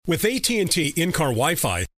With AT&T in-car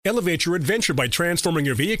Wi-Fi, elevate your adventure by transforming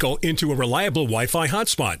your vehicle into a reliable Wi-Fi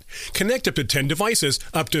hotspot. Connect up to 10 devices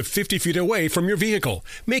up to 50 feet away from your vehicle,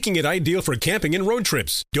 making it ideal for camping and road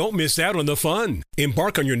trips. Don't miss out on the fun.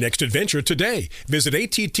 Embark on your next adventure today. Visit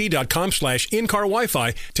att.com/in-car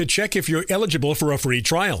Wi-Fi to check if you're eligible for a free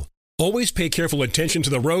trial. Always pay careful attention to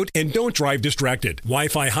the road and don't drive distracted.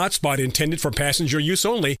 Wi-Fi hotspot intended for passenger use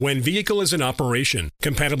only when vehicle is in operation.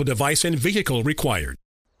 Compatible device and vehicle required.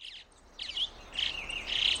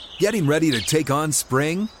 Getting ready to take on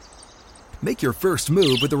spring? Make your first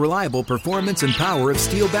move with the reliable performance and power of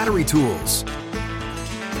Steel battery tools.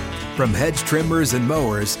 From hedge trimmers and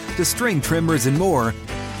mowers to string trimmers and more,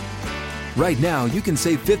 right now you can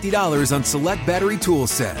save $50 on select battery tool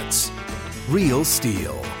sets. Real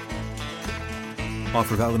Steel.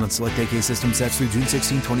 Offer valid on select AK system sets through June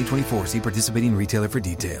 16, 2024. See participating retailer for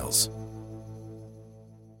details.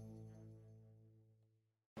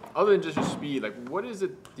 Other than just your speed, like what is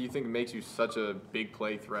it do you think makes you such a big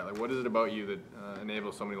play threat? Like what is it about you that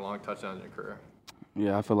enables so many long touchdowns in your career?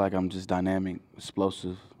 Yeah, I feel like I'm just dynamic,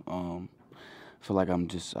 explosive. I feel like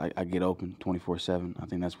I get open 24/7. I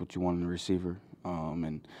think that's what you want in a receiver.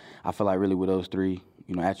 And I feel like really with those three,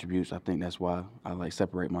 attributes, I think that's why I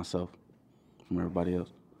separate myself from everybody else.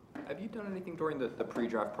 Have you done anything during the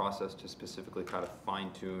pre-draft process to specifically kind of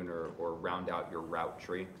fine-tune or round out your route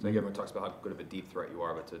tree? Because everyone talks about how good of a deep threat you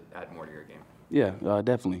are, but to add more to your game. Yeah,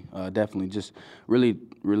 definitely. Just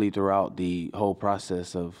really throughout the whole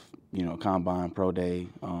process of, combine, pro day,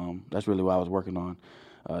 that's really what I was working on.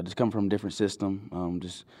 Just coming from a different system,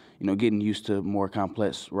 getting used to more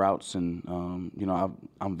complex routes, and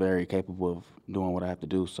I'm very capable of doing what I have to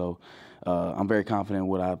do. So I'm very confident in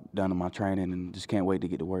what I've done in my training, and just can't wait to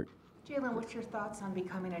get to work. Jalin, what's your thoughts on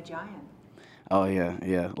becoming a Giant? Oh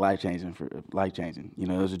yeah, life changing. It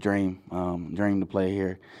was a dream to play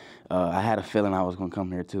here. I had a feeling I was gonna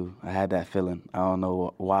come here too. I had that feeling. I don't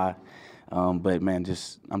know why. But man,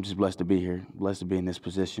 I'm just blessed to be here, blessed to be in this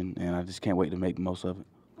position, and I just can't wait to make the most of it.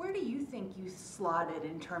 Where do you think you slotted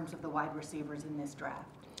in terms of the wide receivers in this draft?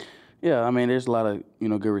 Yeah, I mean, there's a lot of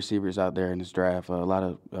good receivers out there in this draft. A lot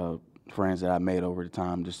of friends that I made over the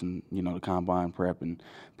time, just in the combine prep and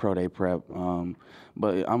pro day prep.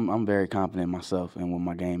 But I'm very confident in myself and what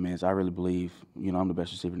my game is. I really believe I'm the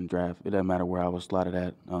best receiver in the draft. It doesn't matter where I was slotted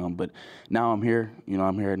at. But now I'm here.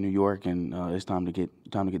 I'm here in New York, and it's time to get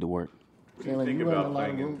to work. What do you think about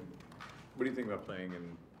playing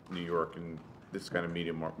in New York and this kind of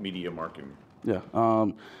media market? Yeah.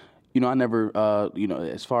 I never,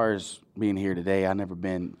 as far as being here today, I never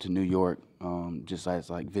been to New York, just as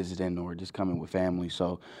visiting or just coming with family.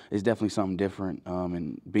 So it's definitely something different.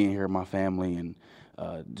 And being here with my family and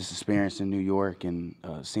just experiencing New York and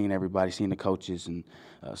seeing everybody, seeing the coaches and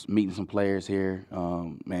meeting some players here,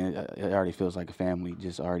 man, it already feels like a family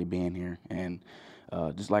just already being here. And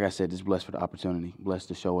just like I said, just blessed for the opportunity, blessed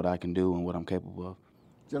to show what I can do and what I'm capable of.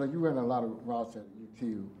 Jalin, you ran a lot of routes at UT.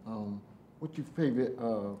 What's your favorite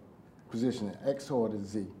position, X or the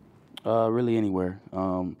Z? Really anywhere.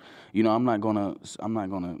 I'm not gonna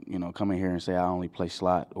come in here and say I only play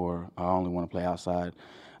slot or I only want to play outside.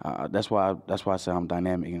 That's why I say I'm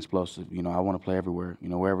dynamic and explosive. I want to play everywhere.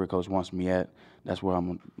 Wherever coach wants me at, that's where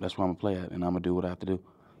I'm gonna play at, and I'm gonna do what I have to do.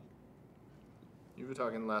 You were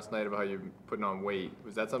talking last night about how you're putting on weight.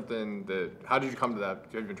 Was that something how did you come to that?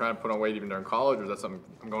 Have you been trying to put on weight even during college, or is that something,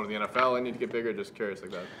 I'm going to the NFL, I need to get bigger? Just curious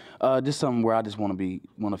like that. Just something where I just want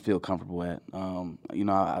to feel comfortable at.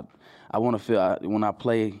 I want to feel, when I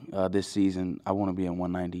play this season, I want to be at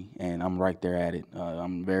 190, and I'm right there at it.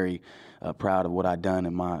 I'm very proud of what I've done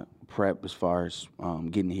in my prep as far as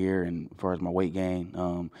getting here and as far as my weight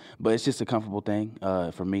gain. But it's just a comfortable thing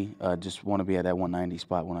for me. Just want to be at that 190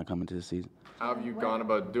 spot when I come into the season. How have you gone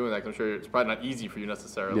about doing that? 'Cause I'm sure it's probably not easy for you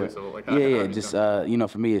necessarily. Yeah. So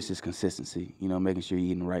Just for me, it's just consistency. Making sure you're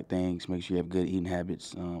eating the right things, making sure you have good eating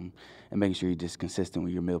habits, and making sure you're just consistent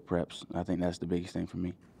with your meal preps. I think that's the biggest thing for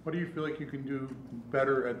me. What do you feel like you can do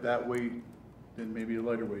better at that weight than maybe a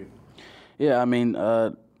lighter weight? Yeah, I mean,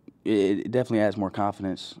 it definitely adds more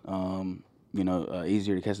confidence.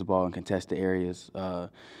 Easier to catch the ball in contested areas.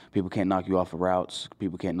 People can't knock you off of routes.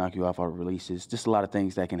 People can't knock you off of releases. Just a lot of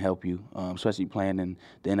things that can help you, especially playing in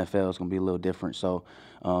the NFL is going to be a little different. So,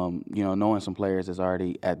 knowing some players that's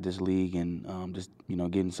already at this league and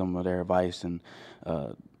getting some of their advice and,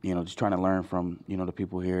 just trying to learn from, the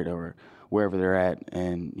people here or wherever they're at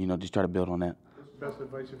and, just try to build on that. What's the best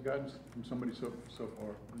advice you've gotten from somebody so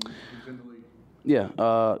far who's in the league? Yeah,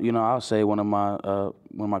 I'll say one of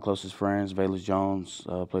my closest friends, Velus Jones,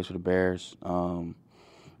 plays for the Bears.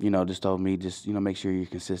 just told me make sure you're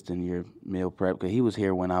consistent in your meal prep, because he was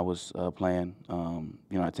here when I was playing,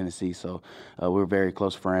 at Tennessee. So we're very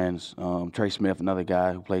close friends. Trey Smith, another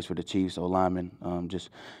guy who plays for the Chiefs, O-lineman.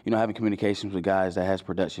 Having communications with guys that has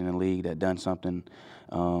production in the league, that done something,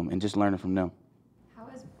 and just learning from them. How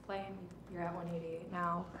is playing, you're at 188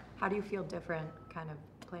 now, how do you feel different kind of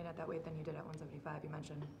playing at that weight than you did at 175? You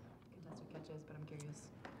mentioned contested catches, but I'm curious.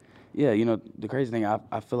 Yeah, the crazy thing,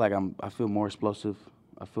 I feel like I feel more explosive.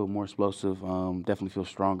 Definitely feel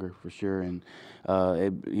stronger for sure. And,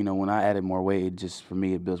 when I added more weight, for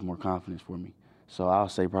me, it builds more confidence for me. So I'll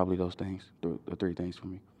say probably those things, the three things for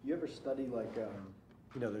me. You ever study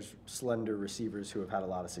there's slender receivers who have had a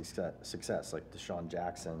lot of success like Deshaun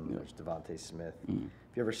Jackson, there's Devontae Smith. Mm-hmm.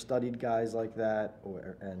 Have you ever studied guys like that,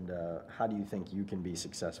 and how do you think you can be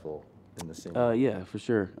successful in the same way? Yeah, for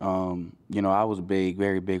sure. I was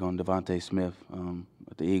very big on Devontae Smith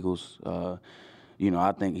at the Eagles. I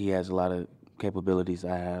think he has a lot of capabilities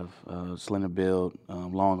I have, slender build,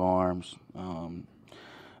 long arms,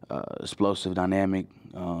 explosive, dynamic,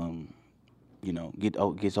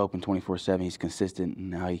 gets open 24/7. He's consistent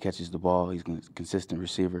in how he catches the ball. He's a consistent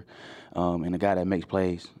receiver, and a guy that makes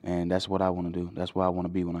plays, and that's what I want to do. That's what I want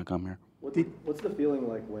to be when I come here. What's the feeling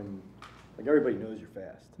like when, everybody knows you're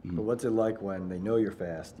fast, but what's it like when they know you're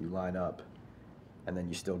fast, you line up, and then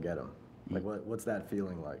you still get them? What's that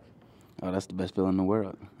feeling like? Oh, that's the best feeling in the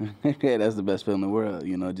world. Yeah, that's the best feeling in the world,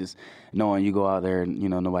 just knowing you go out there and,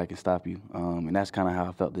 nobody can stop you. And that's kind of how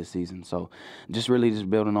I felt this season. So just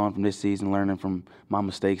building on from this season, learning from my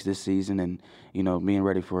mistakes this season, and, being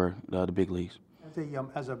ready for the big leagues.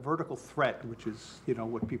 As a vertical threat, which is,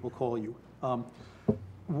 what people call you, how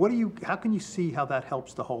can you see how that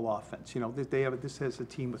helps the whole offense? This has a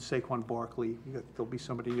team with Saquon Barkley. There'll be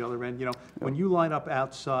somebody on the other end. When you line up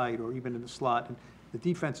outside or even in the slot, and the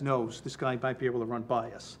defense knows this guy might be able to run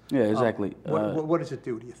by us. Yeah, exactly. What does it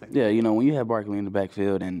do you think? Yeah, when you have Barkley in the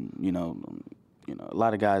backfield, and a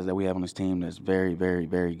lot of guys that we have on this team that's very, very,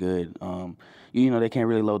 very good. They can't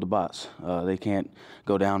really load the box. They can't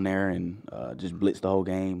go down there and just blitz the whole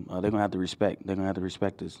game. They're gonna have to respect. They're gonna have to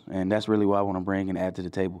respect us, and that's really what I want to bring and add to the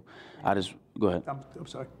table. Go ahead. I'm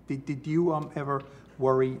sorry. Did you ever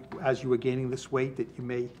worry as you were gaining this weight that you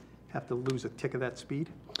may have to lose a tick of that speed?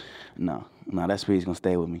 No, that speed's gonna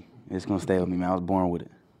stay with me. It's gonna stay with me, man. I was born with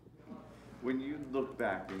it. When you look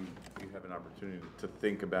back and you have an opportunity to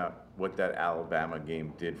think about what that Alabama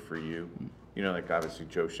game did for you, obviously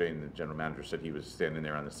Joe Shane, the general manager, said he was standing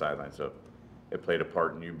there on the sideline, so it played a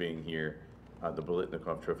part in you being here. The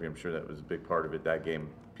Biletnikoff Trophy, I'm sure that was a big part of it. That game,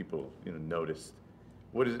 people noticed.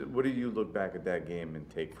 What do you look back at that game and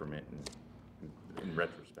take from it in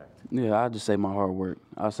retrospect? Yeah, I'll just say my hard work.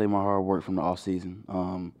 I'll say my hard work from the off season.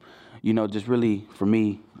 Just really for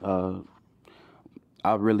me,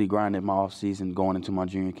 I really grinded my off season going into my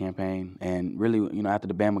junior campaign, and really, after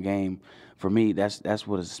the Bama game, for me, that's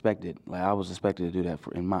what is expected. Like, I was expected to do that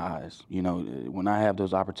in my eyes. When I have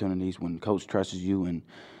those opportunities, when coach trusts you and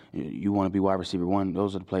you want to be wide receiver one,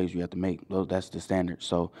 those are the plays you have to make. That's the standard.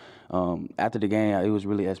 So after the game, it was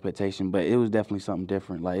really expectation, but it was definitely something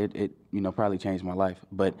different. Like it probably changed my life.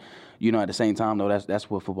 But at the same time, though, that's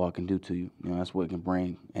what football can do to you. That's what it can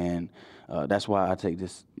bring, and that's why I take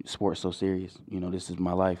this sport so serious. This is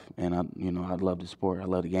my life, and I love the sport. I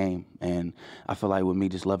love the game, and I feel like with me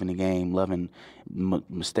just loving the game, loving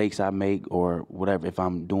mistakes I make or whatever, if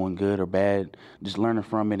I'm doing good or bad, just learning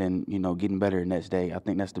from it and getting better the next day. I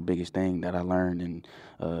think that's the biggest thing that I learned, and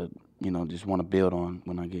just want to build on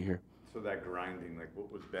when I get here. So that grinding, like,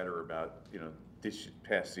 what was better about this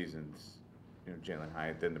past season's Jalin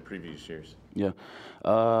Hyatt than the previous years? Yeah,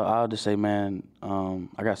 I'll just say, man,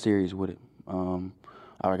 I got serious with it.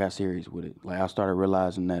 I got serious with it. Like, I started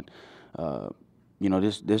realizing that,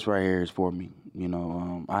 this right here is for me.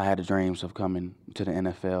 I had the dreams of coming to the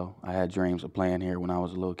NFL. I had dreams of playing here when I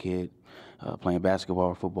was a little kid, playing basketball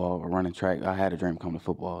or football or running track. I had a dream coming to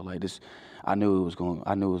football. Like this, I knew it was going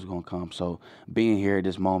to come. So being here at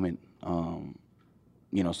this moment,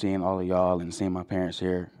 seeing all of y'all and seeing my parents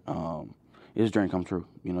here, it's a dream come true.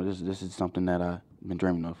 This is something that I've been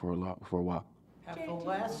dreaming of for a while. Have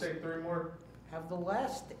the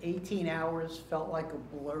last 18 hours felt like a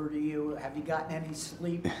blur to you? Have you gotten any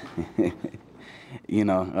sleep?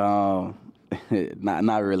 Not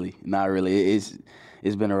really.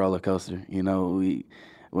 It's been a roller coaster.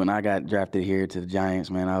 When I got drafted here to the Giants,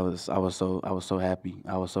 man, I was so happy.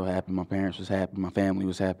 I was so happy. My parents was happy. My family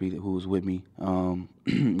was happy who was with me.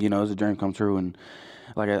 It was a dream come true, and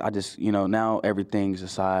I just, now everything's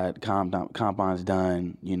aside. Combine's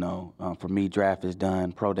done. For me, draft is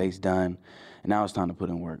done. Pro day's done. And now it's time to put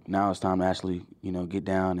in work. Now it's time to actually, get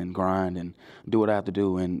down and grind and do what I have to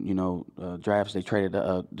do. And, drafts,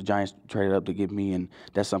 the Giants traded up to get me, and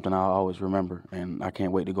that's something I'll always remember. And I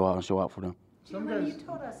can't wait to go out and show out for them. Jalin, you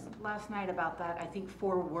told us last night about that, I think,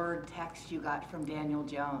 4-word text you got from Daniel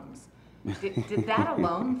Jones. Did that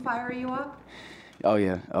alone fire you up? Oh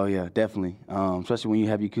yeah, definitely. Especially when you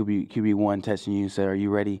have your QB1 texting you and say, "Are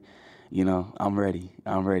you ready?" I'm ready.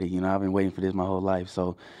 I've been waiting for this my whole life.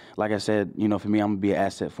 So, like I said, for me, I'm gonna be an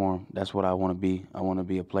asset for him. That's what I want to be. I want to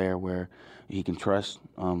be a player where he can trust,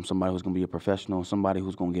 somebody who's gonna be a professional, somebody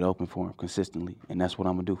who's gonna get open for him consistently, and that's what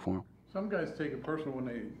I'm gonna do for him. Some guys take it personal when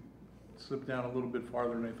they slip down a little bit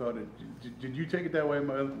farther than they thought. Did you take it that way?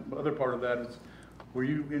 My other part of that is, were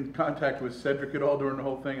you in contact with Cedric at all during the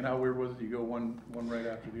whole thing, and how weird was it? You go one right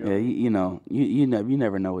after the other. Yeah, you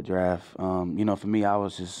never know with draft. For me, I'm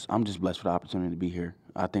just blessed for the opportunity to be here.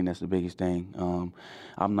 I think that's the biggest thing.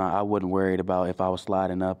 I wasn't worried about if I was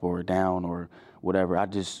sliding up or down or whatever. I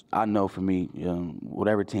know for me,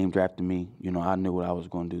 whatever team drafted me, I knew what I was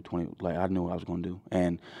going to do. I knew what I was going to do.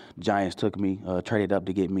 And Giants took me, traded up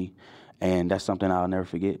to get me. And that's something I'll never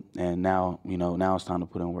forget. And now, now it's time to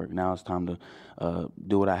put in work. Now it's time to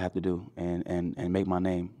do what I have to do and make my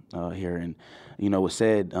name here. And, was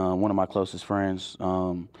said, one of my closest friends,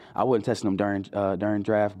 I wasn't testing him during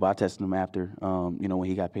draft, but I tested him after, when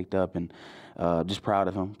he got picked up. And just proud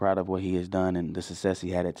of him, proud of what he has done and the success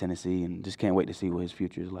he had at Tennessee. And just can't wait to see what his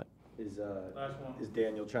future is like. Is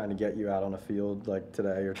Daniel trying to get you out on the field like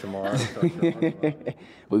today or tomorrow? We're going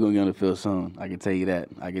to get on the field soon. I can tell you that.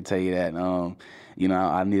 I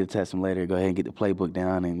need to test him later. Go ahead and get the playbook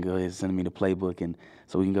down and go ahead and send me the playbook, and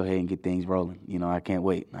so we can go ahead and get things rolling. I can't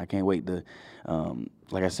wait. To,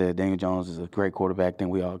 like I said, Daniel Jones is a great quarterback. Then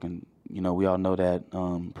we all know that,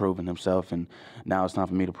 proving himself, and now it's time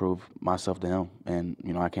for me to prove myself to him, and,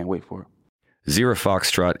 I can't wait for it. Zero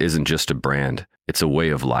Foxtrot isn't just a brand, it's a way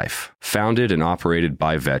of life. Founded and operated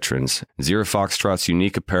by veterans, Zero Foxtrot's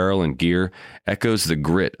unique apparel and gear echoes the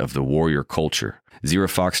grit of the warrior culture. Zero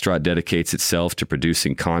Foxtrot dedicates itself to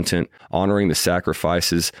producing content, honoring the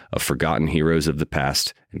sacrifices of forgotten heroes of the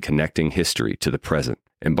past, and connecting history to the present.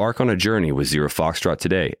 Embark on a journey with Zero Foxtrot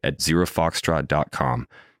today at zerofoxtrot.com.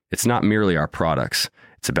 It's not merely our products,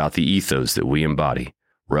 it's about the ethos that we embody.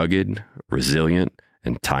 Rugged, resilient,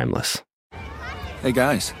 and timeless. Hey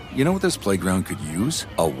guys, you know what this playground could use?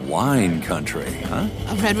 A wine country, huh?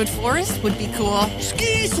 A redwood forest would be cool.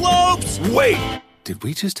 Ski slopes! Wait! Did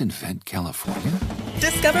we just invent California?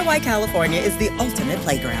 Discover why California is the ultimate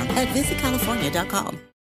playground at visitcalifornia.com.